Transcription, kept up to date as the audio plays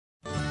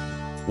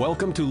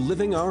Welcome to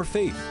Living Our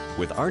Faith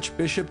with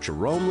Archbishop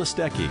Jerome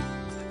Listecki.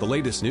 The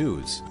latest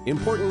news,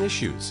 important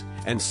issues,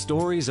 and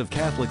stories of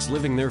Catholics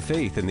living their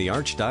faith in the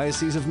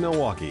Archdiocese of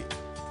Milwaukee.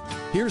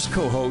 Here's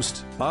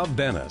co-host Bob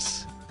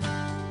Bennis.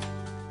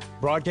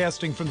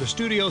 Broadcasting from the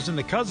studios in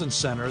the Cousins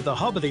Center, the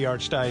hub of the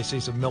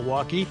Archdiocese of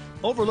Milwaukee,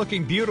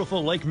 overlooking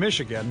beautiful Lake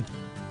Michigan.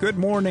 Good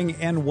morning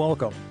and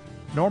welcome.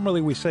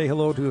 Normally we say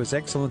hello to His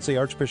Excellency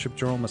Archbishop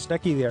Jerome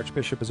Listecki. The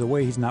Archbishop is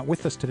away. He's not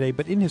with us today,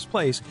 but in his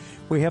place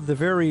we have the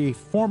very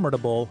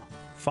formidable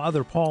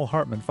Father Paul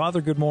Hartman.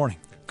 Father, good morning.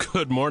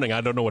 Good morning. I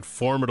don't know what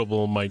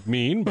formidable might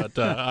mean, but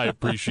I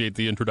appreciate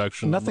the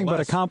introduction. Nothing but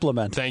a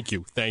compliment. Thank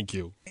you. Thank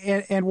you.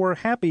 And we're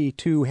happy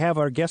to have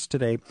our guest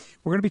today.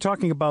 We're going to be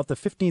talking about the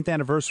 15th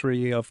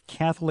anniversary of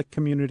Catholic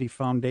Community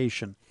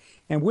Foundation.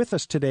 And with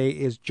us today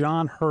is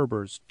John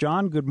Herbers.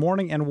 John, good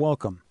morning and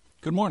welcome.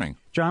 Good morning.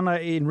 John,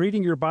 in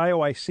reading your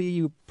bio, I see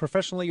you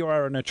professionally, you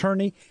are an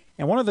attorney.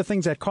 And one of the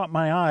things that caught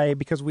my eye,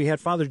 because we had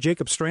Father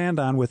Jacob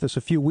Strand on with us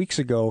a few weeks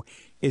ago,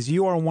 is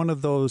you are one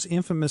of those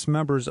infamous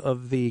members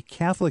of the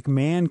Catholic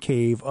Man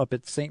Cave up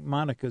at St.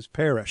 Monica's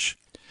Parish.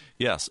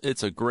 Yes,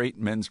 it's a great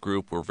men's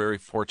group. We're very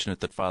fortunate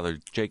that Father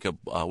Jacob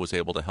was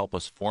able to help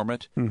us form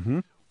it.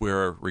 Mm-hmm.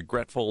 We're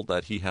regretful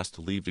that he has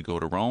to leave to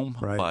go to Rome,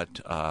 right.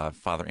 But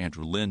Father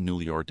Andrew Lynn,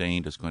 newly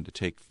ordained, is going to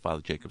take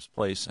Father Jacob's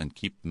place and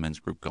keep the men's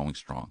group going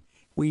strong.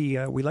 We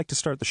like to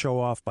start the show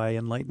off by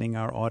enlightening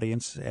our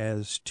audience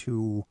as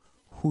to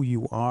who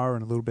you are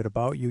and a little bit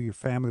about you, your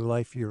family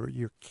life,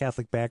 your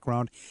Catholic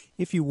background.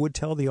 If you would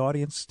tell the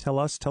audience,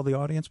 tell the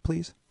audience,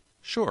 please.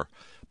 Sure.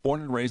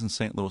 Born and raised in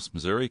St. Louis,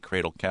 Missouri,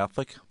 cradle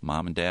Catholic,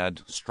 mom and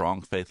dad,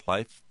 strong faith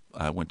life.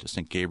 I went to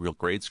St. Gabriel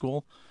Grade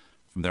School.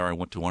 From there, I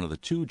went to one of the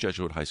two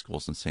Jesuit high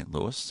schools in St.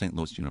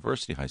 Louis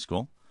University High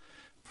School.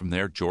 From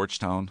there,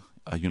 Georgetown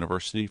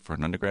University for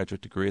an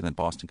undergraduate degree, and then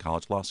Boston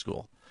College Law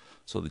School.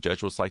 So the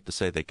Jesuits like to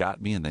say they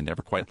got me, and they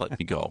never quite let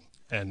me go.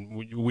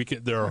 And we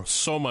can, there are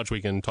so much we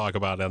can talk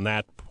about on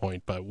that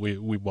point, but we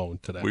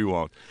won't today. We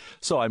won't.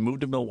 So I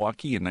moved to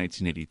Milwaukee in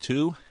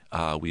 1982.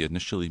 We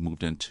initially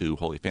moved into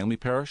Holy Family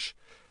Parish.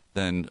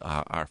 Then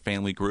our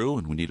family grew,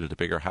 and we needed a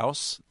bigger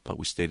house, but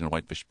we stayed in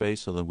Whitefish Bay,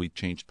 so then we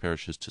changed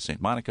parishes to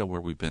St. Monica,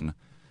 where we've been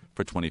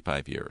for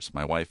 25 years.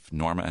 My wife,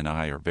 Norma, and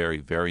I are very,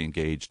 very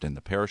engaged in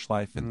the parish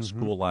life, in the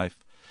school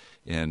life,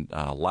 and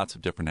lots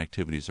of different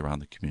activities around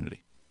the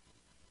community.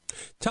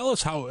 Tell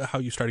us how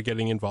you started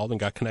getting involved and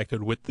got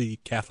connected with the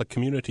Catholic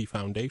Community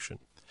Foundation.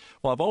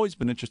 Well, I've always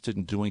been interested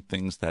in doing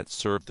things that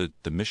serve the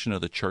mission of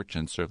the church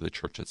and serve the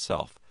church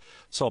itself.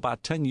 So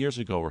about 10 years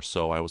ago or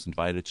so, I was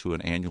invited to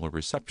an annual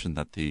reception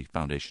that the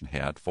foundation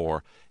had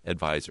for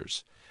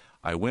advisors.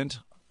 I went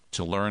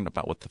to learn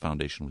about what the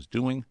foundation was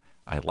doing.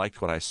 I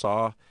liked what I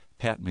saw.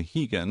 Pat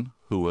Mahegan,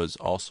 who was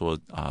also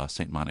a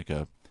St.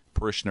 Monica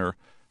parishioner,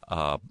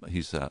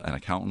 he's an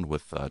accountant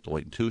with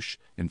Deloitte & Touche,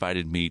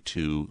 invited me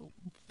to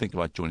think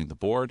about joining the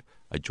board.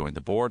 I joined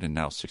the board, and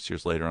now 6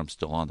 years later, I'm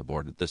still on the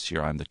board. This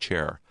year, I'm the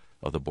chair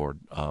of the board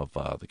of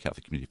the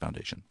Catholic Community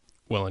Foundation.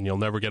 Well, and you'll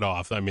never get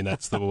off. I mean,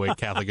 that's the way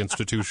Catholic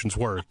institutions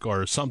work,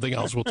 or something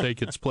else will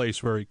take its place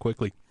very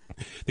quickly.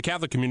 The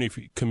Catholic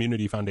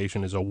Community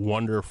Foundation is a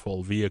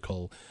wonderful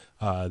vehicle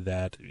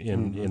that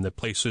in the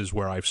places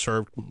where I've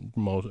served,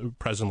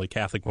 presently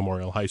Catholic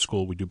Memorial High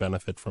School, we do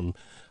benefit from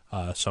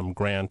some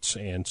grants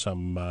and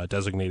some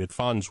designated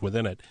funds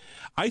within it.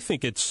 I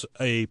think it's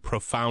a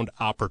profound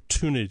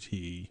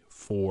opportunity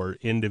for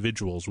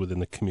individuals within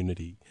the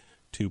community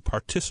to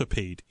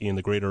participate in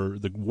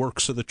the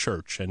works of the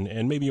church,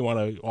 and maybe you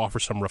want to offer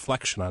some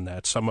reflection on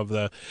that. Some of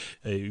the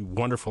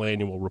wonderful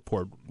annual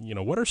report.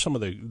 What are some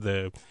of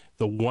the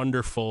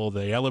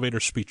elevator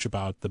speech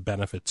about the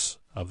benefits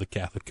of the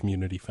Catholic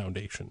Community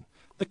Foundation?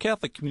 The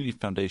Catholic Community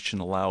Foundation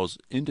allows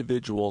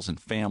individuals and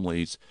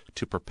families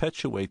to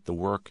perpetuate the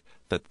work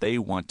that they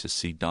want to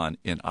see done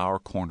in our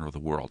corner of the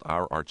world,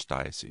 our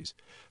Archdiocese.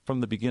 From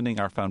the beginning,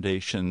 our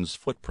foundation's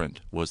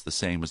footprint was the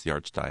same as the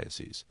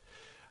Archdiocese.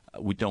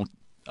 We don't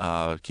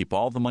keep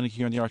all the money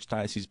here in the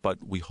Archdiocese, but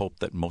we hope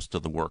that most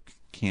of the work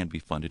can be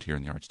funded here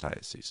in the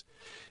Archdiocese.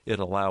 It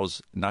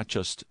allows not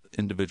just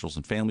individuals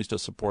and families to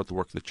support the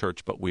work of the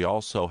church, but we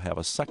also have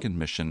a second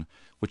mission,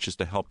 which is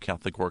to help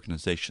Catholic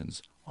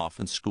organizations,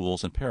 often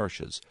schools and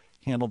parishes,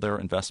 handle their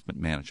investment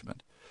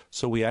management.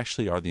 So we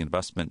actually are the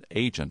investment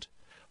agent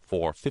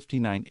for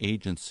 59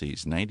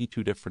 agencies,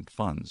 92 different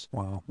funds,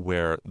 wow,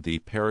 where the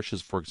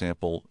parishes, for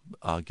example,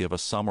 give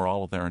us some or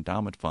all of their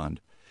endowment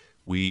fund.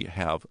 We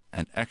have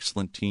an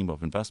excellent team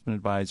of investment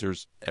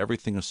advisors.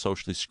 Everything is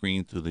socially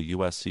screened through the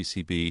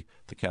USCCB,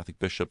 the Catholic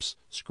bishops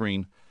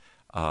screen,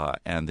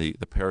 and the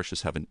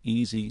parishes have an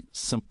easy,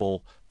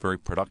 simple, very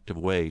productive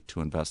way to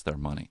invest their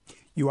money.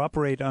 You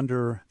operate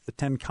under the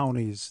 10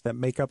 counties that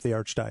make up the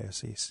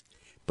Archdiocese,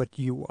 but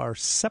you are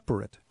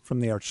separate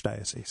from the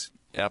Archdiocese.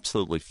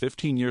 Absolutely.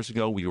 15 years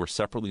ago, we were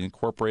separately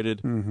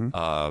incorporated.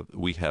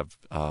 We have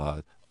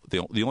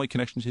the only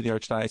connection to the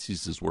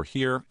Archdiocese is we're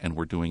here, and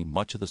we're doing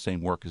much of the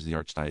same work as the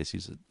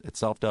Archdiocese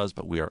itself does,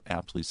 but we are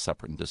absolutely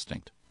separate and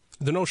distinct.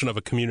 The notion of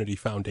a community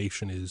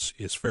foundation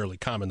is fairly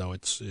common, though.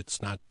 It's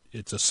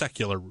a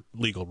secular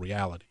legal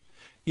reality.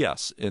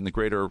 Yes, in the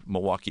greater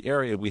Milwaukee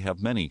area, we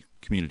have many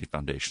community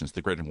foundations.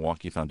 The Greater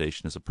Milwaukee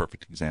Foundation is a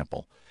perfect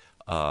example.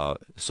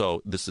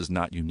 So this is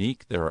not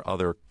unique. There are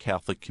other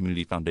Catholic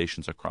community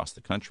foundations across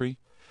the country,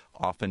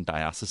 often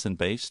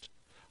diocesan-based.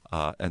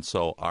 And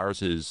so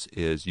ours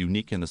is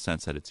unique in the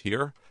sense that it's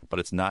here, but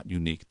it's not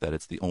unique that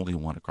it's the only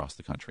one across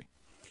the country.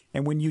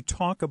 And when you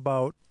talk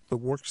about the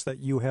works that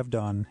you have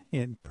done,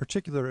 in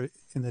particular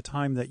in the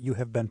time that you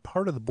have been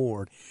part of the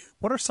board,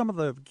 give us some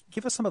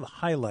of the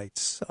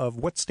highlights of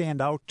what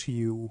stand out to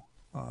you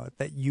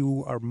that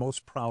you are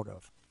most proud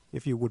of,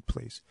 if you would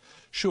please.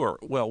 Sure.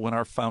 Well, when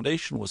our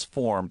foundation was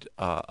formed,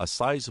 a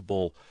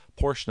sizable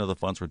portion of the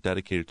funds were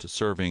dedicated to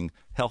serving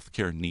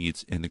healthcare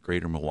needs in the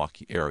greater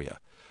Milwaukee area.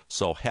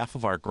 So half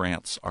of our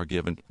grants are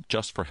given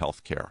just for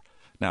healthcare.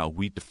 Now,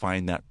 we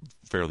define that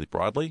fairly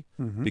broadly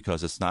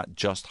because it's not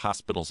just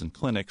hospitals and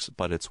clinics,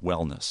 but it's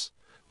wellness.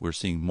 We're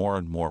seeing more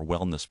and more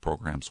wellness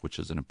programs, which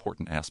is an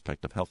important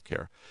aspect of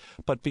healthcare.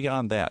 But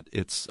beyond that,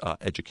 it's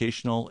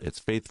educational, it's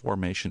faith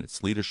formation,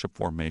 it's leadership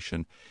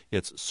formation.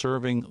 It's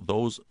serving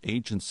those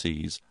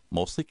agencies,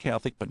 mostly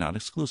Catholic but not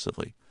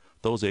exclusively,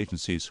 those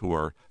agencies who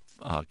are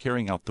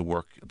carrying out the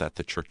work that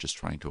the church is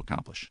trying to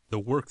accomplish. The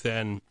work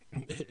then,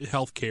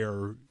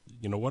 healthcare,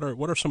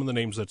 what are some of the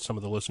names that some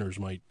of the listeners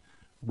might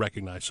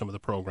recognize, some of the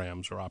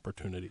programs or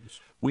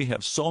opportunities? We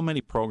have so many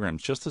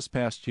programs. Just this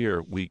past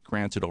year, we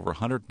granted over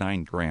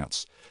 109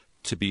 grants.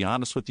 To be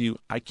honest with you,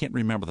 I can't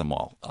remember them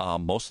all.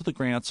 Most of the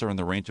grants are in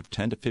the range of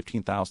 $10,000 to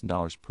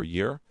 $15,000 per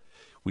year.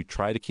 We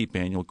try to keep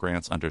annual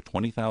grants under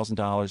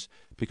 $20,000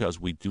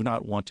 because we do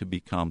not want to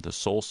become the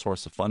sole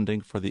source of funding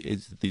for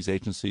these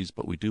agencies,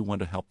 but we do want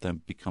to help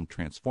them become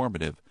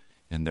transformative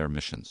in their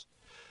missions.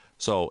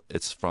 So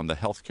it's from the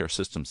healthcare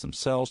systems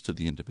themselves to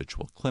the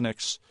individual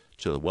clinics,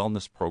 to the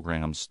wellness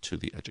programs, to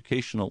the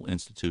educational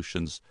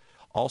institutions,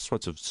 all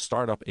sorts of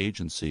startup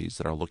agencies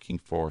that are looking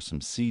for some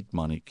seed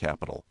money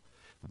capital.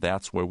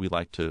 That's where we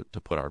like to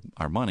put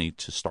our money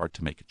to start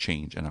to make a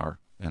change in our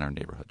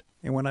neighborhood.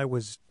 And when I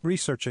was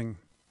researching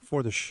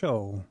for the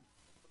show,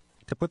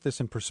 to put this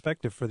in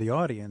perspective for the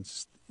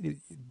audience,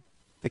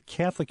 the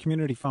Catholic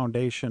Community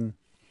Foundation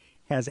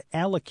has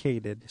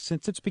allocated,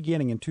 since its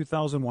beginning in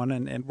 2001,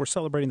 and we're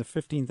celebrating the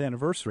 15th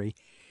anniversary,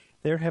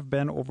 there have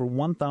been over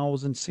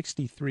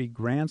 1,063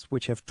 grants,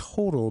 which have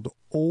totaled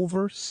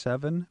over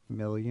 $7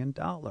 million.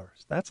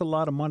 That's a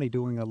lot of money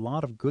doing a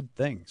lot of good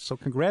things. So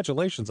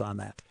congratulations on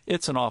that.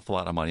 It's an awful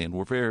lot of money, and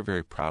we're very,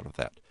 very proud of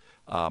that.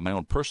 My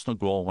own personal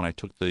goal when I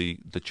took the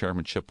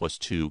chairmanship was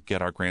to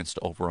get our grants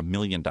to over $1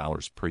 million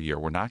per year.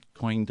 We're not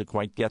going to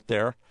quite get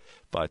there,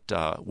 but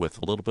with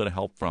a little bit of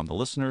help from the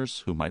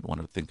listeners who might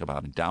want to think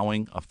about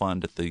endowing a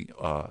fund at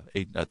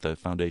the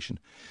foundation,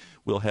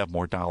 we'll have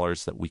more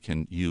dollars that we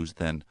can use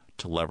then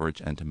to leverage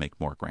and to make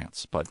more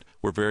grants. But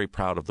we're very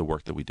proud of the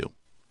work that we do.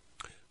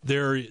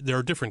 There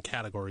are different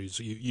categories.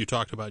 You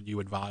talked about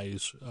you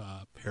advise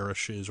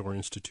parishes or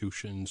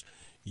institutions.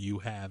 You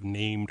have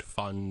named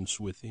funds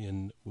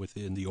within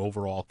the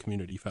overall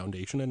community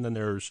foundation, and then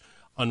there's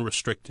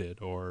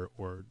unrestricted or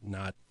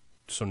not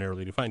so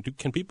narrowly defined.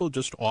 Can people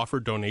just offer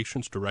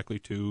donations directly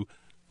to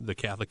the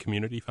Catholic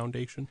Community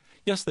Foundation?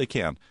 Yes, they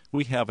can.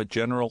 We have a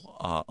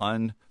general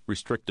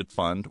unrestricted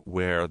fund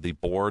where the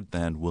board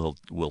then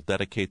will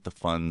dedicate the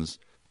funds,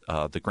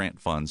 the grant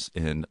funds,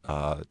 in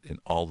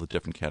all the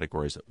different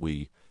categories that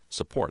we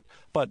support.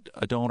 But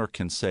a donor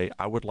can say,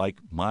 I would like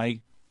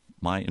my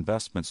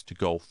investments to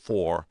go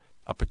for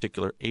a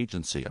particular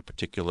agency, a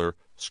particular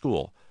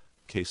school.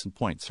 Case in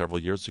point, several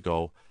years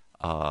ago,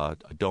 a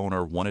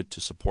donor wanted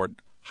to support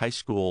high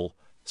school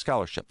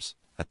scholarships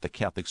at the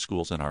Catholic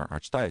schools in our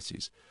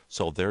Archdiocese.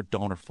 So their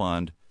donor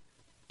fund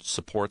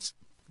supports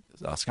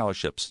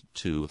scholarships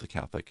to the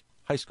Catholic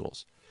high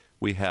schools.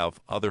 We have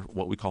other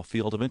what we call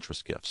field of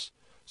interest gifts.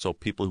 So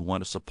people who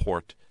want to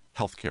support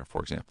healthcare,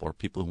 for example, or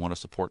people who want to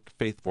support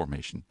faith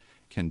formation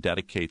can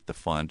dedicate the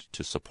fund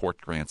to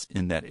support grants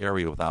in that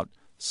area without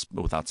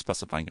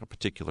specifying a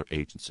particular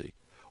agency.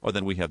 Or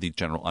then we have the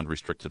general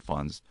unrestricted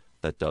funds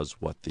that does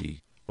what the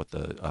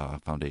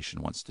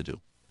foundation wants to do.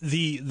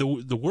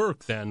 The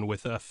work then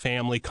with a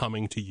family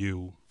coming to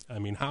you, I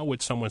mean, how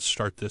would someone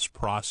start this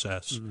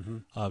process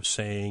of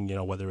saying,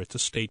 whether it's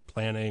estate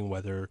planning,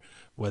 whether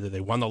they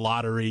won the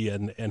lottery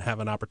and have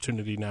an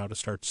opportunity now to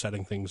start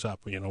setting things up?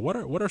 What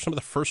are some of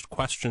the first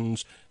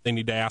questions they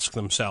need to ask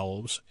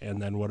themselves,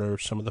 and then what are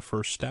some of the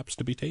first steps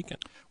to be taken?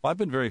 Well, I've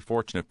been very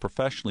fortunate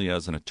professionally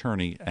as an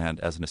attorney and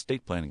as an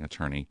estate planning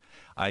attorney.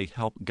 I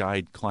help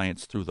guide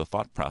clients through the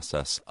thought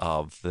process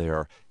of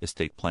their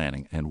estate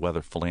planning and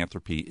whether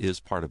philanthropy is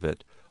part of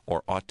it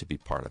or ought to be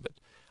part of it.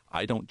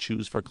 I don't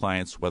choose for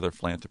clients whether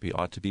philanthropy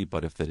ought to be,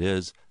 but if it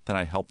is, then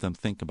I help them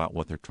think about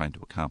what they're trying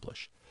to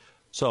accomplish.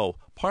 So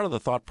part of the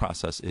thought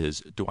process is,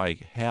 do I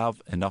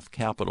have enough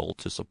capital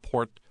to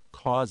support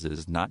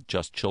causes, not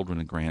just children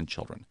and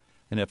grandchildren?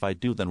 And if I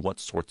do, then what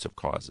sorts of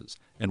causes?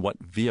 And what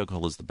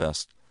vehicle is the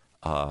best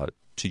to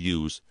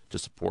use to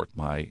support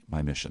my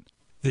mission?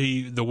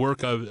 The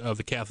work of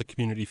the Catholic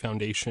Community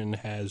Foundation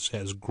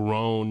has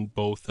grown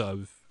both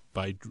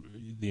by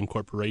the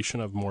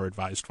incorporation of more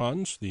advised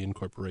funds, the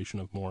incorporation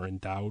of more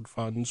endowed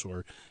funds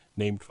or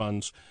named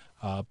funds,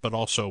 but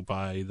also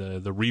by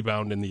the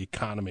rebound in the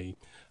economy.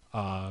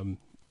 How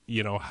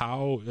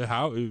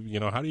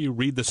do you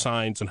read the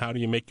signs, and how do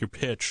you make your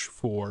pitch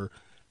for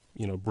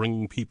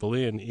bringing people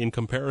in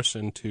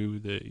comparison to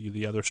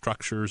the other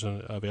structures,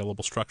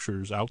 available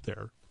structures out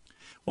there?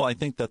 Well, I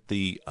think that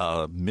the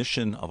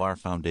mission of our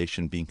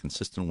foundation being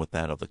consistent with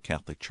that of the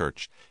Catholic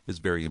Church is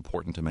very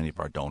important to many of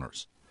our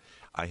donors.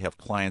 I have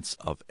clients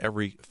of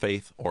every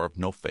faith or of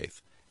no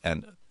faith,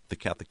 and the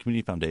Catholic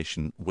Community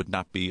Foundation would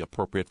not be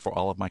appropriate for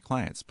all of my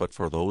clients, but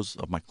for those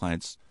of my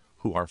clients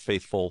who are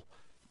faithful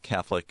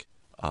Catholic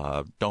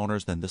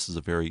donors, then this is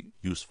a very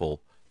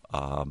useful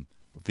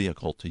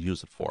vehicle to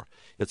use it for.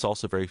 It's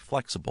also very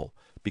flexible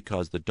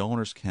because the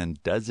donors can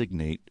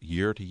designate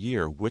year to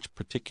year which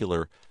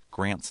particular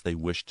grants they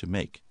wish to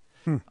make.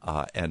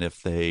 And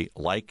if they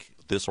like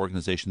this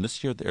organization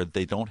this year,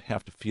 they don't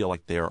have to feel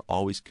like they are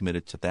always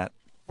committed to that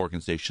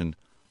organization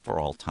for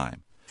all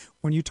time.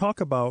 When you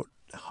talk about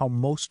how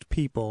most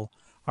people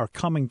are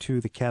coming to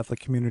the Catholic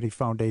Community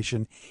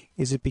Foundation,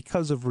 is it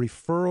because of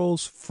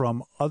referrals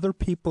from other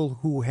people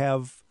who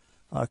have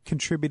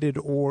contributed,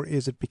 or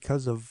is it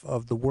because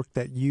of the work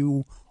that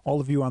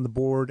all of you on the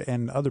board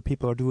and other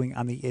people are doing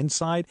on the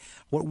inside?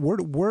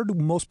 Where do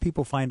most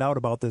people find out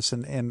about this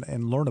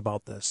and learn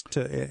about this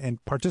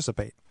and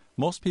participate?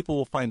 Most people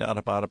will find out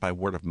about it by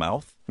word of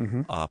mouth,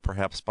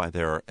 perhaps by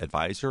their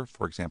advisor.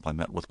 For example, I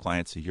met with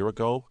clients a year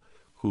ago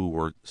who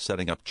were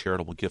setting up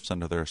charitable gifts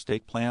under their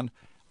estate plan,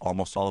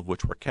 almost all of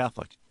which were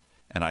Catholic.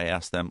 And I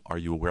asked them, are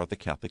you aware of the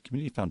Catholic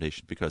Community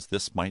Foundation? Because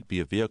this might be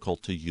a vehicle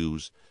to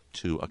use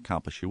to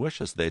accomplish your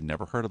wishes. They had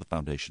never heard of the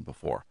foundation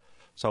before.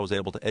 So I was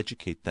able to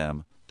educate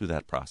them through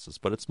that process.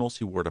 But it's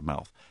mostly word of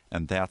mouth.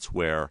 And that's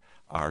where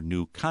our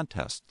new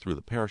contest through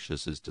the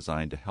parishes is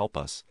designed to help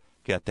us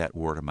get that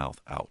word of mouth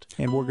out.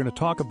 And we're going to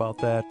talk about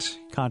that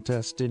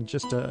contest in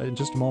just a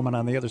moment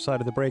on the other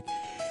side of the break.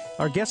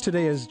 Our guest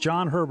today is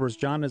John Herbers.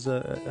 John is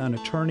an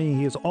attorney.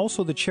 He is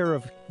also the chair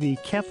of the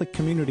Catholic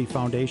Community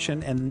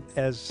Foundation, and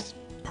as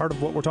part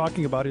of what we're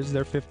talking about is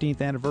their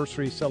 15th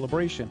anniversary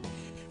celebration.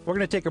 We're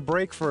going to take a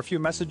break for a few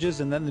messages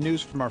and then the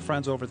news from our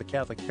friends over at the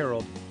Catholic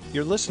Herald.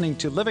 You're listening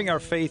to Living Our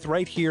Faith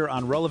right here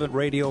on Relevant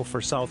Radio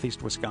for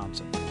Southeast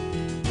Wisconsin.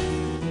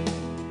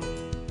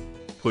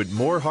 Put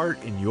more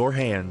heart in your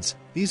hands.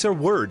 These are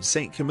words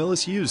St.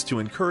 Camillus used to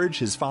encourage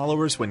his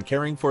followers when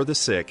caring for the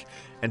sick.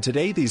 And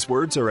today these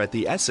words are at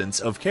the essence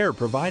of care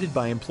provided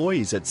by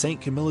employees at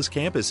St. Camillus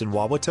campus in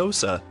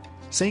Wauwatosa.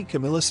 St.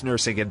 Camillus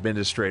Nursing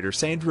Administrator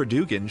Sandra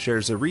Dugan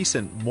shares a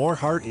recent More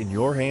Heart in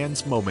Your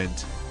Hands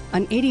moment.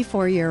 An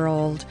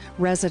 84-year-old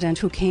resident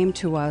who came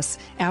to us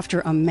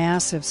after a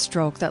massive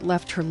stroke that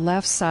left her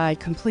left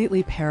side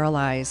completely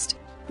paralyzed.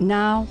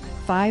 Now,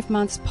 5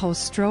 months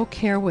post-stroke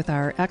care with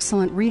our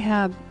excellent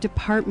rehab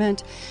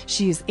department,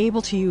 she is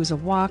able to use a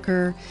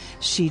walker.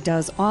 She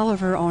does all of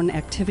her own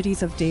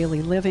activities of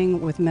daily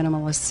living with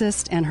minimal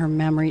assist, and her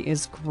memory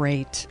is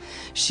great.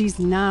 She's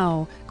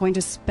now going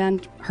to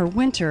spend her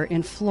winter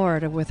in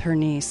Florida with her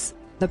niece.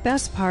 The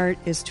best part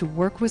is to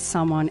work with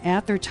someone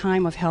at their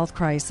time of health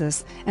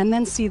crisis and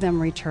then see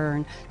them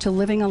return to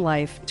living a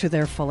life to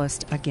their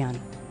fullest again.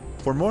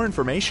 For more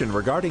information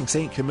regarding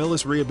St.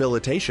 Camillus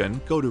Rehabilitation,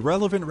 go to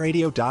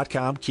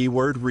relevantradio.com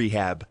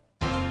 /rehab.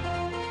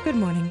 Good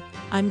morning.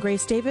 I'm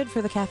Grace David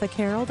for the Catholic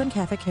Herald and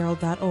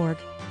CatholicHerald.org.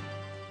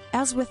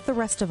 As with the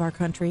rest of our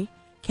country,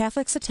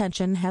 Catholics'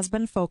 attention has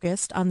been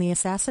focused on the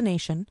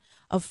assassination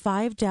of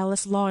 5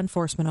 Dallas law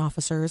enforcement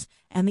officers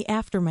and the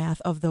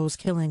aftermath of those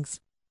killings.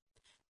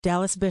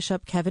 Dallas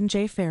Bishop Kevin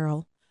J.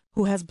 Farrell,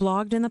 who has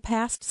blogged in the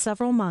past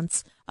several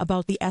months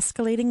about the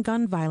escalating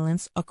gun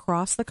violence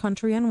across the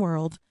country and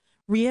world,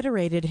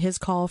 reiterated his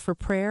call for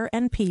prayer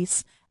and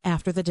peace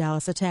after the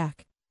Dallas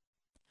attack.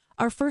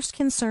 Our first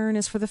concern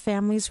is for the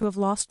families who have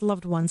lost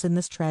loved ones in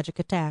this tragic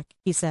attack,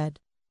 he said.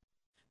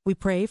 We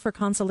pray for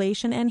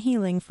consolation and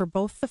healing for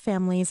both the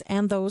families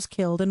and those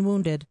killed and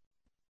wounded.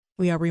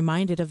 We are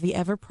reminded of the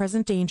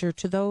ever-present danger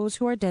to those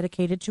who are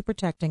dedicated to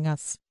protecting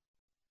us.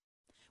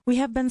 We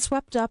have been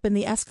swept up in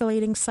the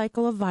escalating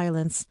cycle of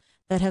violence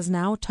that has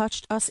now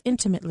touched us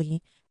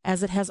intimately,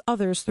 as it has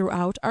others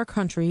throughout our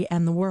country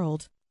and the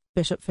world,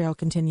 Bishop Farrell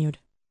continued.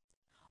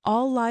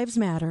 All lives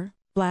matter,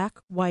 black,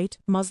 white,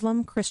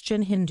 Muslim,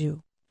 Christian,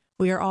 Hindu.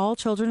 We are all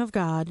children of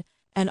God,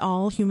 and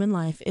all human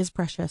life is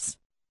precious.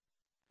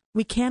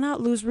 We cannot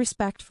lose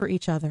respect for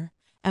each other,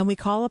 and we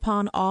call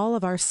upon all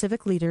of our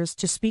civic leaders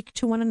to speak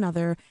to one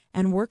another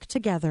and work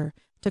together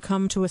to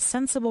come to a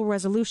sensible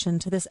resolution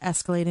to this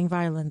escalating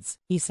violence,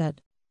 he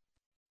said.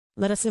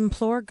 Let us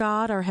implore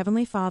God, our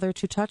Heavenly Father,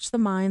 to touch the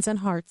minds and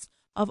hearts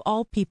of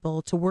all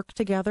people to work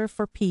together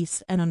for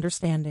peace and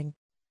understanding.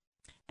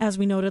 As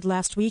we noted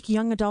last week,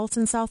 young adults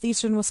in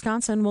southeastern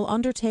Wisconsin will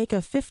undertake a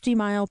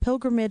 50-mile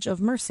pilgrimage of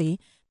mercy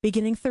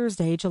beginning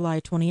Thursday,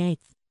 July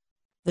 28th.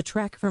 The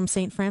trek from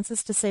St.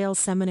 Francis de Sales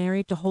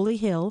Seminary to Holy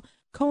Hill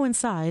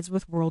coincides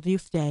with World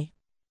Youth Day.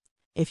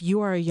 If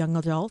you are a young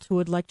adult who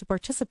would like to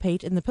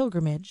participate in the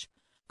pilgrimage,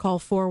 call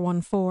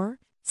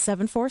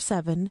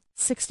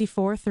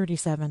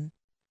 414-747-6437.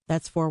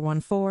 That's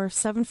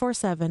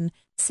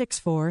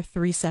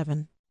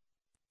 414-747-6437.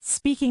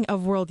 Speaking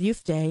of World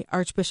Youth Day,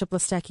 Archbishop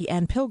Listecki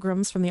and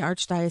pilgrims from the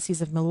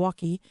Archdiocese of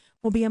Milwaukee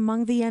will be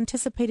among the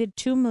anticipated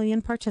 2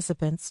 million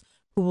participants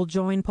who will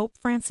join Pope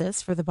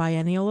Francis for the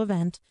biennial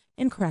event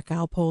in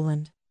Krakow,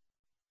 Poland.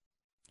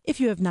 If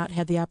you have not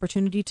had the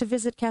opportunity to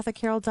visit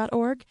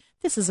CatholicHerald.org,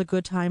 this is a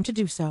good time to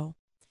do so.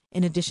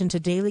 In addition to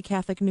daily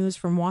Catholic news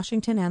from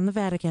Washington and the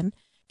Vatican,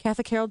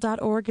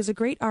 CatholicHerald.org is a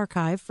great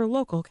archive for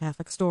local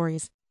Catholic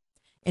stories.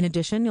 In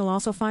addition, you'll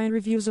also find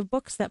reviews of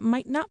books that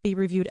might not be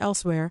reviewed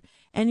elsewhere,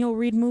 and you'll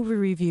read movie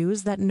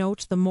reviews that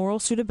note the moral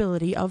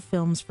suitability of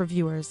films for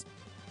viewers.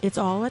 It's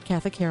all at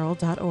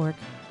CatholicHerald.org.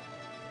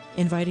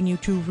 Inviting you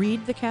to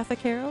read the Catholic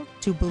Herald,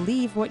 to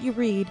believe what you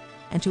read,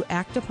 and to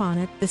act upon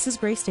it, this is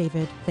Grace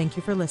David. Thank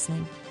you for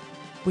listening.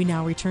 We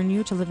now return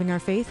you to Living Our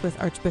Faith with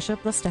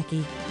Archbishop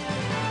Listecki.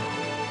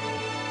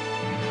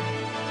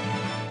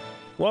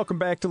 Welcome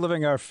back to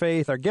Living Our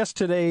Faith. Our guest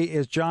today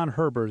is John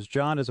Herbers.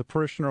 John is a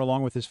parishioner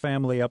along with his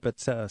family up at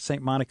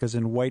St. Monica's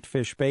in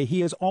Whitefish Bay.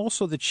 He is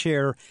also the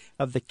chair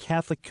of the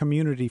Catholic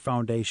Community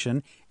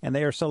Foundation, and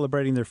they are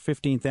celebrating their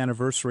 15th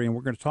anniversary, and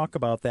we're going to talk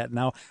about that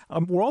now.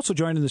 We're also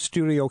joined in the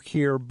studio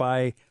here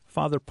by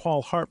Father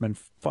Paul Hartman.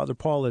 Father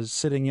Paul is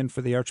sitting in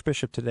for the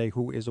Archbishop today,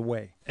 who is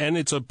away. And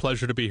it's a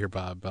pleasure to be here,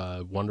 Bob.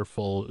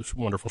 Wonderful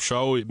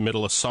show.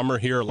 Middle of summer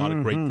here. A lot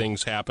of great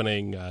things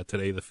happening.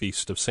 Today, the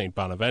Feast of St.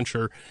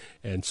 Bonaventure,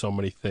 and so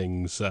many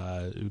things,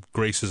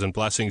 graces and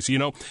blessings. You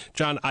know,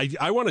 John,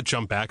 I want to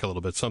jump back a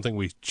little bit, something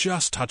we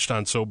just touched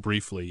on so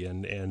briefly,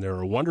 and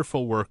they're a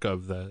wonderful work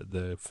of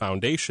the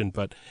foundation,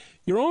 but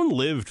your own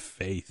lived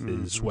faith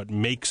is what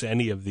makes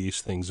any of these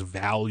things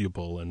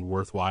valuable and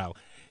worthwhile.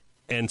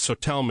 And so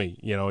tell me,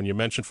 you know, and you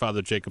mentioned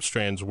Father Jacob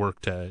Strand's work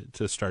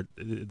to start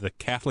the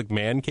Catholic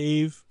Man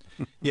Cave.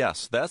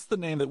 Yes, that's the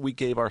name that we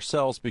gave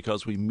ourselves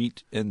because we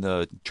meet in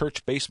the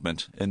church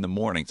basement in the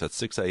mornings at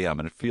 6 a.m.,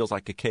 and it feels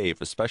like a cave,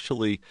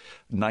 especially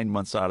 9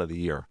 months out of the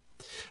year.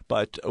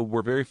 But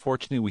we're very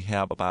fortunate. We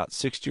have about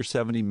 60 or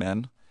 70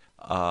 men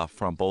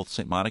from both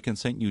St. Monica and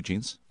St.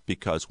 Eugene's,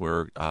 because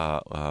we're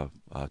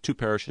two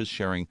parishes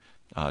sharing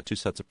 2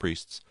 sets of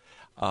priests.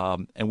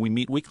 And we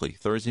meet weekly,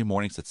 Thursday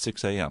mornings at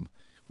 6 a.m.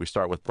 We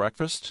start with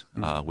breakfast.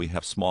 We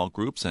have small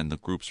groups, and the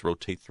groups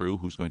rotate through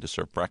who's going to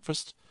serve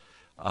breakfast.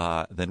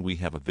 Then we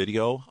have a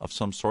video of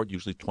some sort,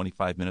 usually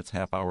 25 minutes,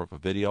 half hour of a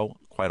video.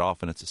 Quite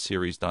often it's a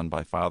series done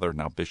by Father,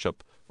 now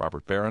Bishop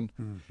Robert Barron.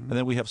 And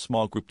then we have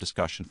small group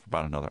discussion for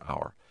about another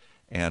hour.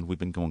 And we've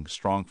been going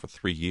strong for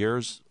 3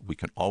 years. We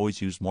can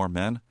always use more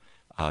men.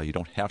 You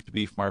don't have to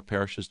be from our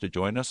parishes to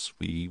join us.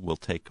 We will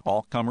take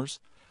all comers.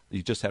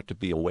 You just have to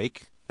be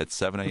awake at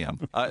 7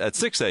 a.m. At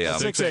 6 a.m.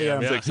 6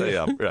 a.m. 6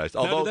 a.m. Right.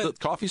 Although the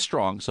coffee's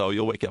strong, so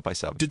you'll wake up by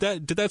 7. Did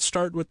that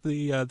start with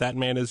the That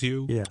Man Is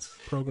You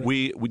program?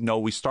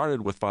 We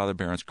started with Father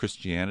Barron's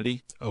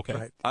Christianity. Okay.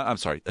 Right. I'm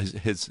sorry,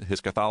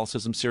 his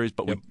Catholicism series,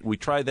 but we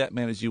tried That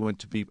Man Is You, and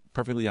to be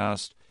perfectly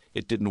honest,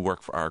 it didn't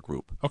work for our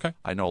group. Okay.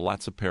 I know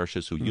lots of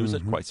parishes who use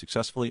it quite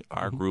successfully.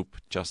 Our group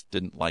just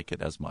didn't like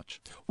it as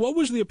much. What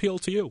was the appeal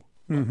to you?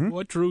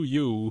 What drew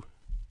you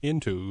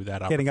into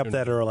that opportunity? Getting up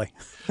that early.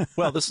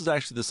 Well, this is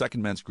actually the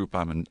second men's group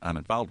I'm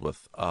involved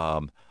with.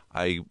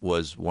 I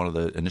was one of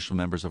the initial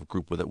members of a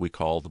group that we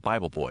call the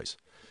Bible Boys.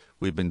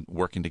 We've been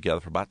working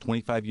together for about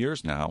 25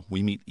 years now.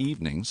 We meet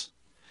evenings,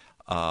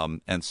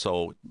 and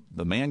so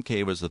the Man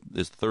Cave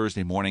is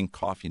Thursday morning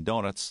coffee and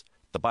donuts.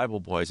 The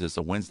Bible Boys is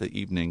a Wednesday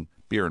evening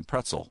beer and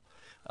pretzel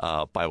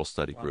Bible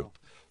study group.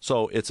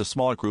 So it's a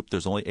smaller group.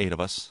 There's only 8 of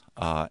us,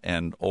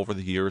 and over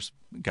the years,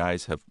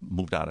 guys have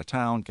moved out of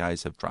town,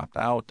 guys have dropped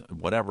out,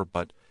 whatever.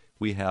 But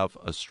we have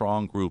a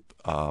strong group,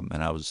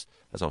 and as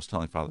I was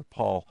telling Father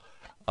Paul,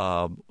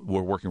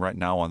 we're working right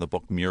now on the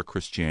book Mere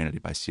Christianity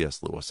by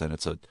C.S. Lewis, and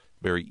it's a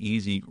very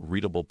easy,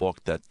 readable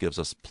book that gives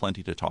us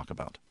plenty to talk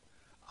about.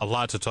 A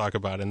lot to talk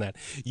about in that.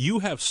 You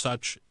have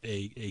such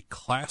a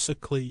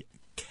classically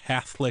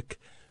Catholic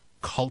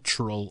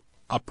cultural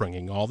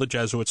upbringing. All the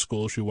Jesuit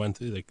schools you went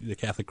through, the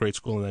Catholic grade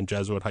school, and then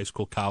Jesuit high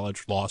school,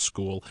 college, law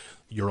school.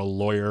 You're a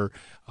lawyer,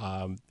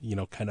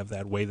 kind of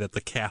that way that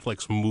the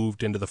Catholics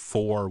moved into the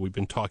fore. We've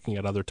been talking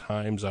at other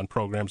times on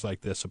programs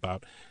like this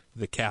about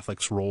the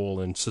Catholic's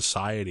role in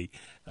society.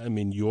 I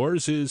mean,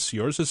 yours is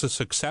a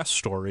success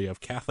story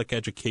of Catholic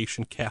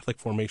education, Catholic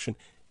formation,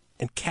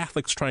 and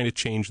Catholics trying to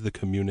change the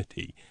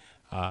community.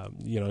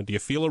 Do you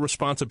feel a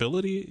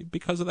responsibility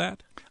because of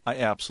that? I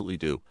absolutely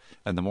do.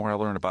 And the more I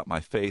learn about my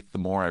faith, the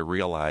more I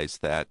realize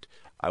that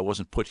I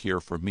wasn't put here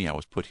for me. I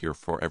was put here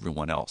for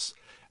everyone else.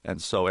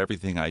 And so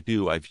everything I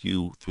do, I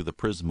view through the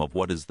prism of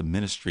what is the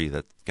ministry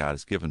that God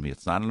has given me.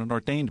 It's not an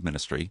ordained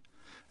ministry,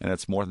 and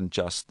it's more than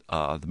just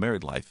the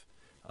married life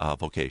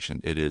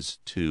vocation. It is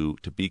to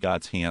be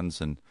God's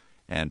hands and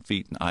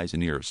feet and eyes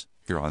and ears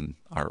here on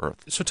our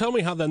earth. So tell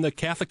me how then the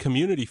Catholic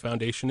Community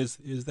Foundation,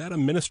 is that a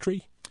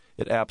ministry?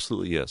 It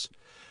absolutely is.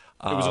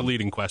 It was a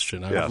leading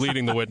question. I was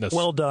leading the witness.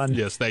 Well done.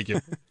 Yes, thank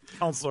you.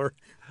 Counselor.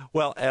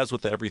 Well, as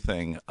with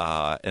everything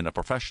in a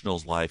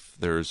professional's life,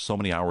 there's so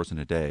many hours in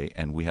a day,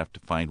 and we have to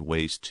find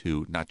ways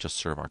to not just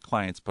serve our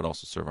clients, but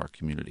also serve our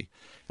community.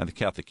 And the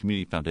Catholic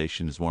Community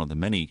Foundation is one of the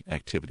many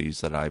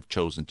activities that I've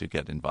chosen to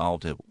get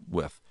involved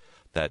with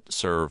that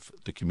serve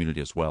the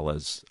community as well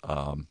as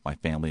my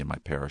family and my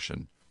parish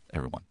and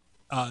everyone.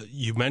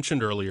 You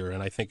mentioned earlier,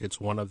 and I think it's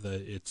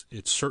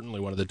it's certainly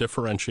one of the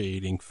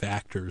differentiating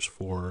factors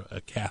for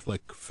a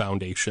Catholic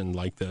foundation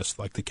like this,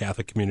 like the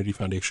Catholic Community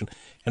Foundation,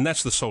 and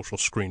that's the social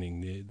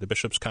screening. The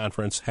Bishops'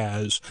 Conference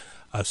has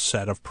a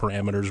set of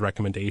parameters,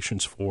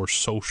 recommendations for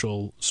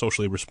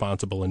socially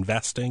responsible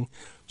investing,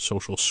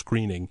 social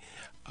screening.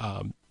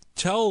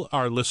 Tell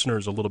our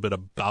listeners a little bit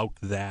about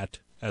that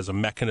as a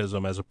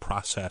mechanism, as a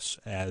process,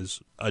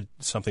 as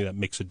something that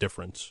makes a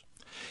difference.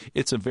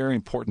 It's a very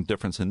important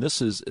difference, and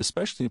this is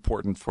especially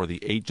important for the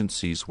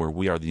agencies where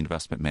we are the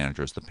investment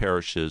managers, the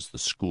parishes, the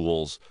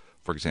schools,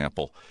 for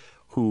example,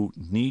 who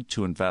need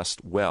to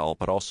invest well,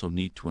 but also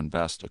need to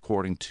invest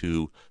according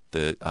to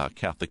the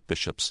Catholic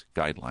bishops'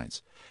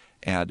 guidelines.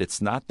 And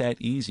it's not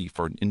that easy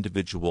for an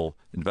individual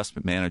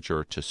investment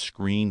manager to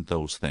screen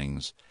those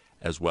things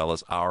as well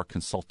as our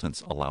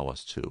consultants allow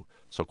us to.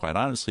 So quite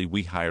honestly,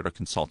 we hired a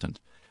consultant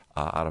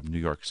out of New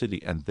York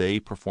City, and they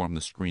perform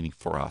the screening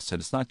for us.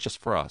 And it's not just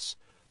for us.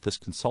 This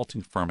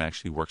consulting firm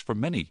actually works for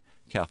many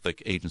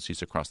Catholic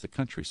agencies across the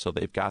country. So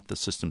they've got the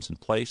systems in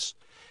place.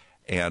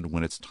 And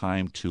when it's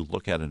time to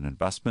look at an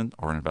investment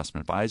or an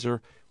investment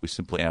advisor, we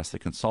simply ask the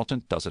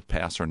consultant, does it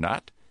pass or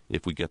not?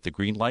 If we get the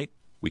green light,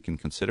 we can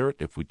consider it.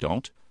 If we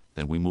don't,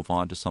 then we move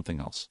on to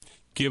something else.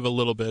 Give a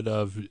little bit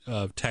of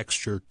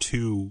texture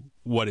to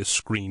what is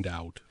screened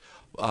out.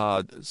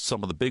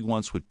 Some of the big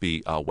ones would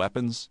be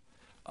weapons,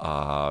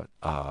 healthcare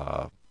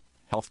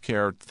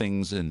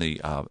things in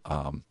the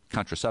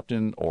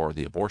contraception or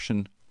the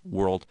abortion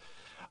world,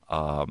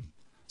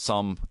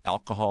 some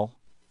alcohol,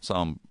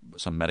 some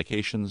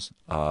medications.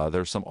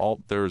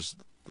 There's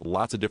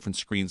lots of different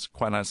screens.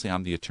 Quite honestly,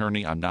 I'm the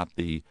attorney. I'm not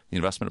the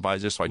investment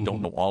advisor, so I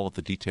don't know all of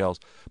the details.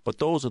 But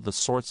those are the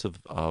sorts of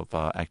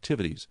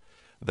activities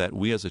that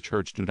we as a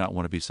church do not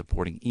want to be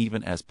supporting,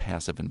 even as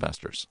passive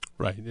investors.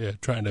 Right. Yeah,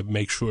 trying to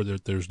make sure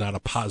that there's not a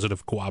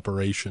positive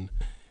cooperation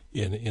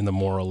in the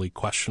morally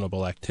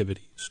questionable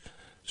activities.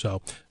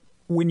 So,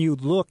 when you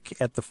look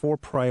at the 4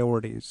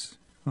 priorities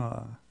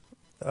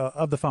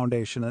of the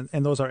foundation,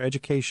 and those are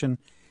education,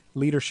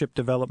 leadership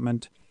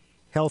development,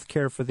 health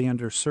care for the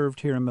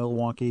underserved here in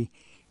Milwaukee,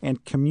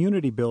 and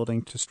community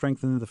building to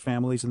strengthen the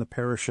families and the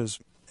parishes,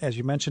 as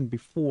you mentioned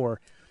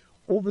before,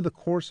 over the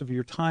course of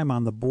your time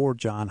on the board,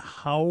 John,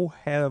 how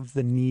have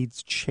the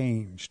needs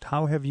changed?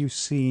 How have you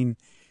seen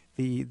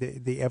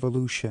the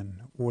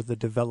evolution or the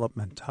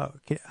development?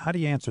 How do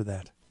you answer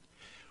that?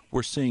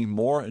 We're seeing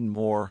more and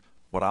more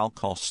what I'll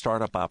call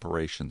startup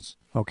operations.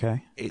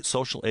 Okay.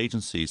 Social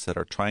agencies that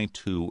are trying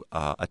to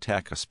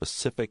attack a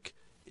specific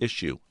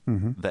issue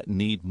that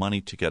need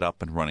money to get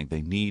up and running.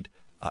 They need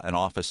an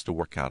office to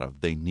work out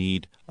of. They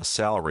need a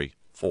salary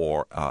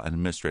for an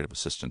administrative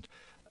assistant.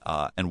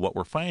 And what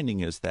we're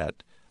finding is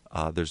that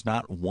there's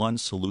not one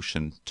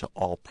solution to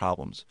all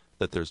problems,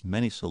 that there's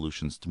many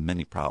solutions to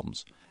many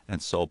problems.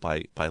 And so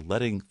by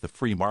letting the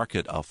free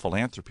market of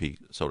philanthropy,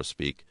 so to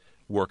speak,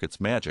 work its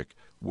magic,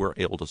 we're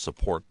able to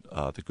support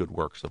the good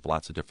works of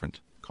lots of different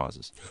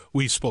causes.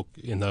 We spoke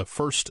in the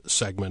first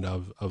segment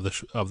of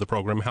the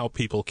program how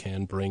people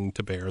can bring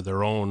to bear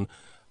their own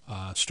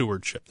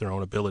stewardship, their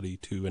own ability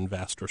to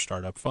invest or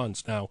start up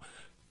funds. Now,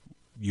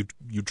 you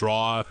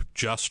draw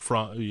just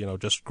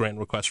grant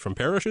requests from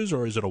parishes,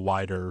 or is it a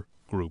wider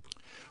group?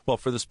 Well,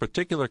 for this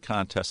particular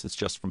contest, it's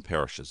just from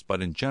parishes.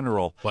 But in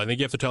general... Well, I think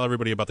you have to tell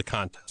everybody about the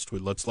contest.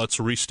 Let's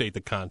restate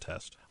the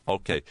contest.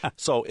 Okay.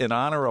 So in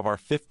honor of our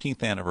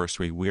 15th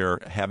anniversary, we're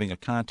having a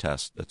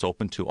contest that's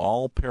open to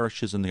all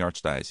parishes in the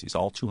Archdiocese,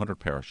 all 200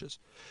 parishes.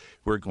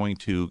 We're going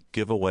to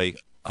give away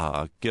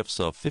gifts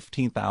of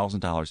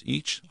 $15,000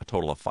 each, a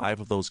total of 5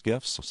 of those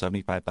gifts, so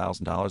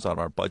 $75,000 out of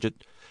our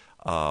budget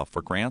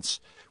for grants.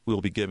 We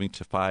will be giving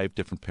to 5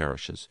 different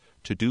parishes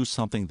to do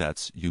something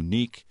that's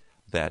unique,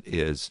 that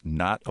is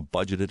not a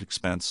budgeted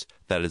expense,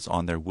 that is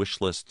on their wish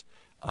list,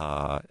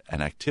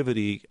 an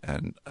activity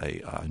and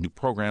a new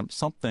program,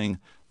 something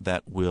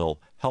that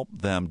will help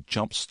them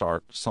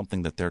jumpstart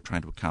something that they're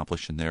trying to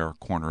accomplish in their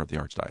corner of the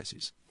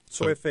Archdiocese.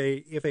 So if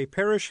a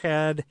parish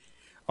had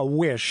a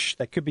wish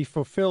that could be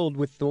fulfilled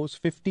with those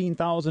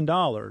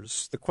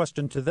 $15,000, the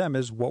question to them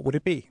is, what would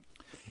it be?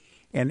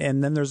 And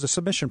then there's a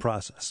submission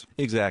process.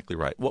 Exactly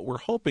right. What we're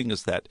hoping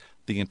is that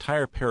the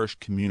entire parish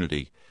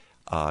community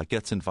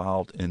gets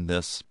involved in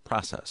this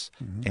process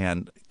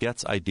and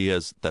gets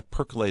ideas that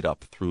percolate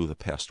up through the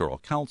pastoral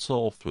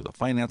council, through the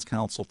finance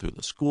council, through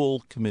the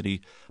school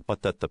committee,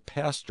 but that the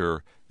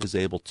pastor is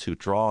able to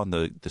draw on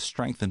the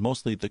strength and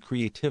mostly the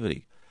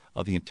creativity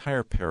of the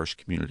entire parish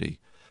community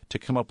to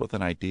come up with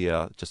an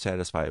idea to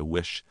satisfy a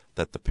wish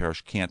that the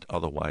parish can't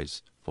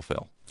otherwise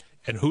fulfill.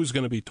 And who's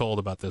going to be told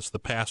about this? The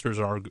pastors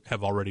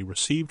have already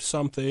received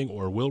something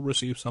or will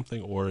receive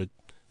something, or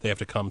they have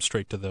to come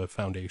straight to the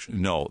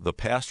foundation? No, the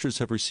pastors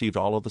have received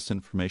all of this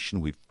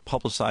information. We've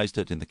publicized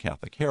it in the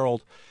Catholic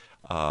Herald.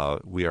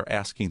 We are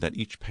asking that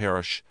each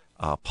parish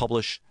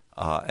publish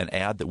an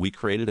ad that we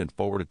created and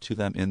forwarded to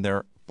them in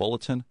their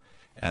bulletin,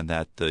 and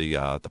that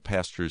the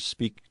pastors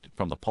speak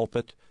from the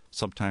pulpit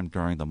sometime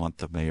during the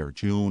month of May or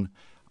June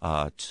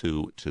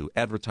to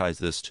advertise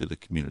this to the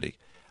community.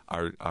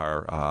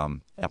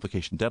 Our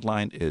application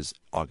deadline is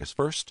August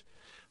 1st.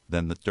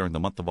 Then during the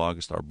month of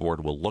August, our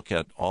board will look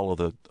at all of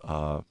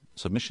the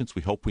submissions.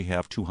 We hope we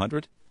have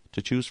 200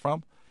 to choose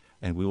from,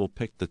 and we will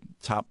pick the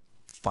top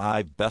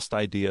 5 best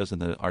ideas in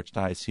the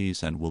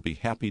Archdiocese, and we'll be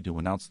happy to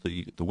announce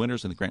the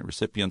winners and the grant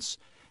recipients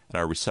at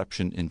our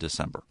reception in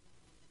December.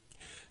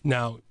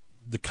 Now,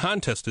 the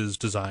contest is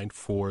designed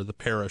for the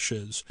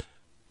parishes,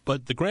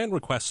 but the grant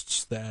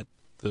requests that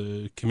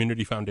the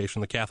Community Foundation,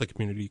 the Catholic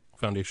Community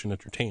Foundation,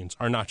 entertains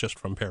are not just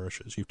from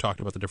parishes. You've talked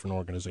about the different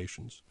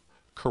organizations.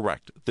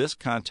 Correct. This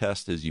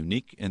contest is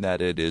unique in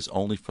that it is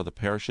only for the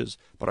parishes,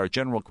 but our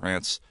general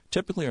grants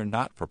typically are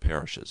not for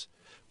parishes.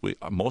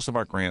 Most of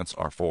our grants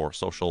are for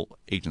social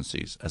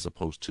agencies as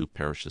opposed to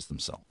parishes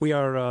themselves. We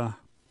are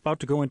about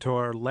to go into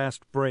our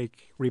last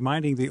break,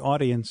 reminding the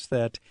audience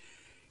that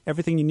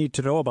everything you need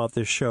to know about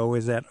this show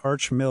is at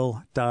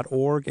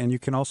archmil.org, and you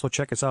can also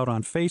check us out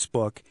on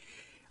Facebook.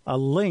 A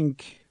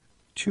link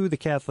to the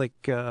Catholic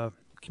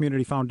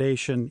Community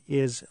Foundation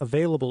is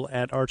available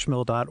at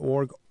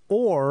archmil.org,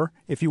 or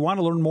if you want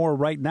to learn more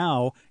right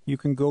now, you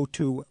can go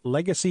to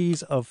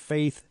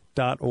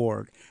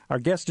legaciesoffaith.org. Our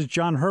guest is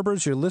John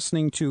Herbers. You're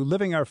listening to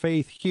Living Our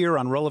Faith here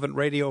on Relevant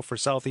Radio for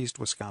Southeast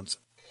Wisconsin.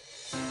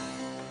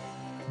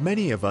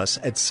 Many of us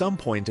at some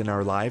point in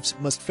our lives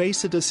must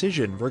face a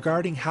decision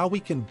regarding how we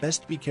can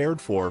best be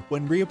cared for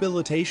when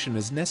rehabilitation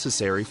is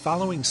necessary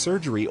following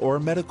surgery or a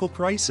medical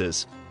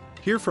crisis.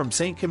 Hear from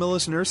St.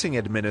 Camillus Nursing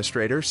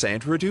Administrator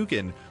Sandra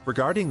Dugan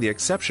regarding the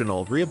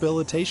exceptional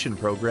rehabilitation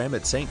program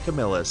at St.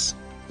 Camillus.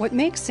 What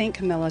makes St.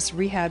 Camillus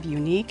Rehab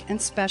unique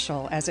and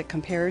special as it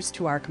compares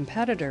to our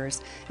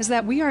competitors is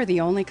that we are the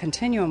only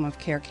continuum of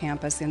care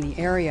campus in the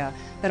area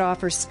that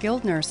offers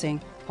skilled nursing,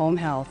 home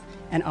health,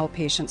 and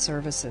outpatient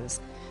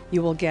services.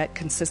 You will get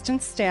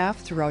consistent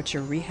staff throughout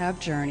your rehab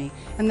journey,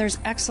 and there's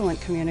excellent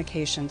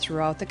communication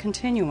throughout the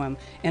continuum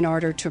in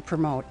order to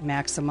promote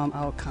maximum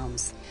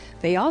outcomes.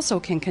 They also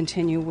can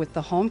continue with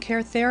the home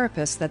care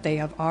therapists that they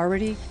have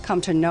already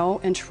come to know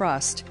and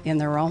trust in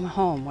their own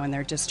home when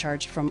they're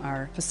discharged from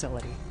our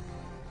facility.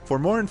 For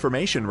more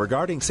information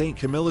regarding St.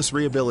 Camillus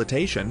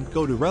Rehabilitation,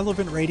 go to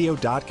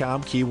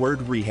relevantradio.com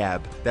keyword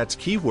rehab. That's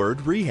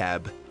keyword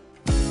rehab.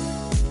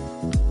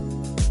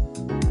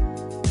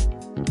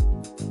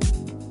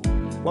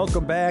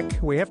 Welcome back.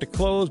 We have to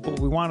close, but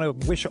we want to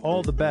wish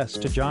all the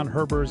best to John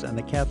Herbers and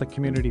the Catholic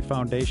Community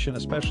Foundation,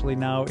 especially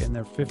now in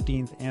their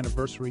 15th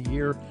anniversary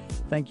year.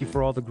 Thank you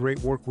for all the great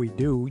work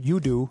you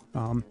do.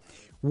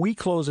 We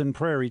close in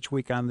prayer each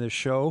week on this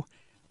show.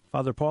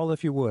 Father Paul,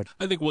 if you would.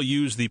 I think we'll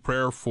use the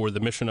prayer for the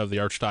mission of the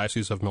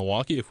Archdiocese of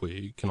Milwaukee. If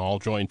we can all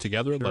join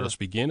together, Let us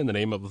begin in the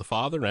name of the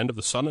Father, and of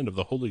the Son, and of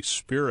the Holy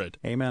Spirit.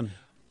 Amen.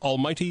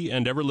 Almighty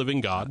and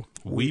ever-living God,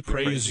 we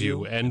praise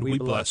you and we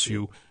bless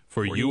you,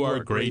 for you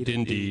are great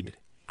indeed.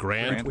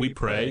 Grant, we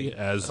pray,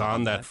 as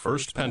on that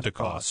first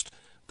Pentecost,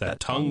 that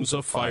tongues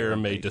of fire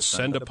may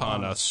descend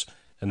upon us,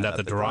 and that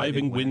the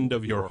driving wind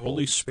of your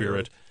Holy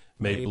Spirit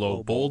may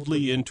blow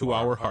boldly into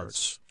our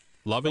hearts.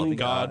 Loving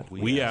God,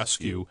 we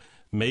ask you,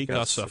 make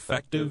us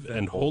effective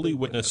and holy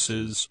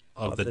witnesses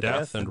of the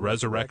death and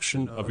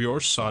resurrection of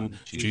your Son,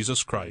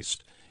 Jesus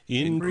Christ.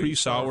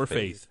 Increase our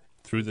faith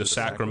through the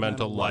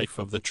sacramental life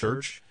of the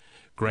Church.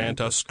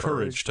 Grant us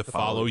courage to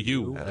follow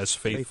you as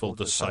faithful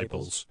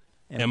disciples.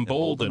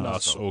 Embolden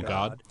us, O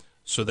God,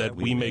 so that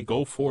we may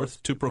go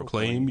forth to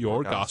proclaim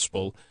your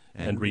gospel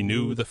and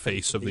renew the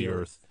face of the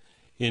earth.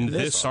 In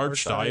this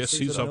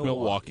Archdiocese of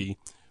Milwaukee,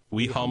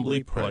 we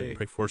humbly pray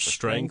for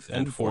strength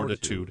and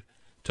fortitude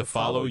to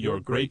follow your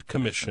great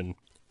commission,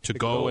 to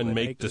go and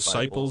make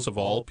disciples of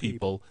all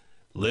people,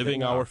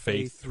 living our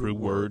faith through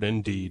word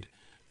and deed.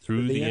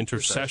 Through the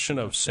intercession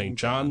of St.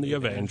 John the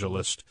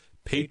Evangelist,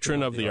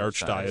 patron of the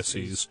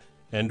Archdiocese,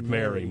 and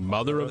Mary,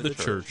 Mother of the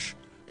Church,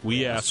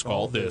 we ask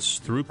all this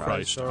through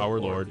Christ our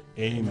Lord.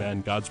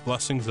 Amen. God's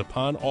blessings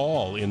upon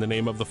all, in the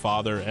name of the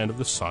Father, and of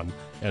the Son,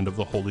 and of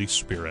the Holy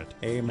Spirit.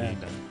 Amen.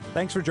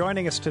 Thanks for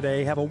joining us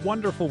today. Have a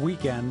wonderful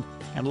weekend,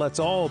 and let's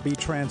all be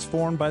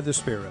transformed by the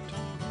Spirit.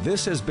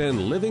 This has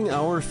been Living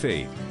Our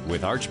Faith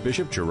with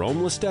Archbishop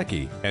Jerome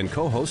Listecki and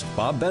co-host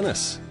Bob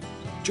Bennis.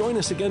 Join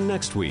us again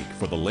next week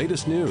for the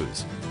latest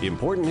news,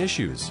 important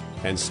issues,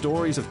 and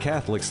stories of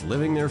Catholics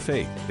living their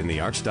faith in the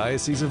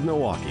Archdiocese of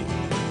Milwaukee.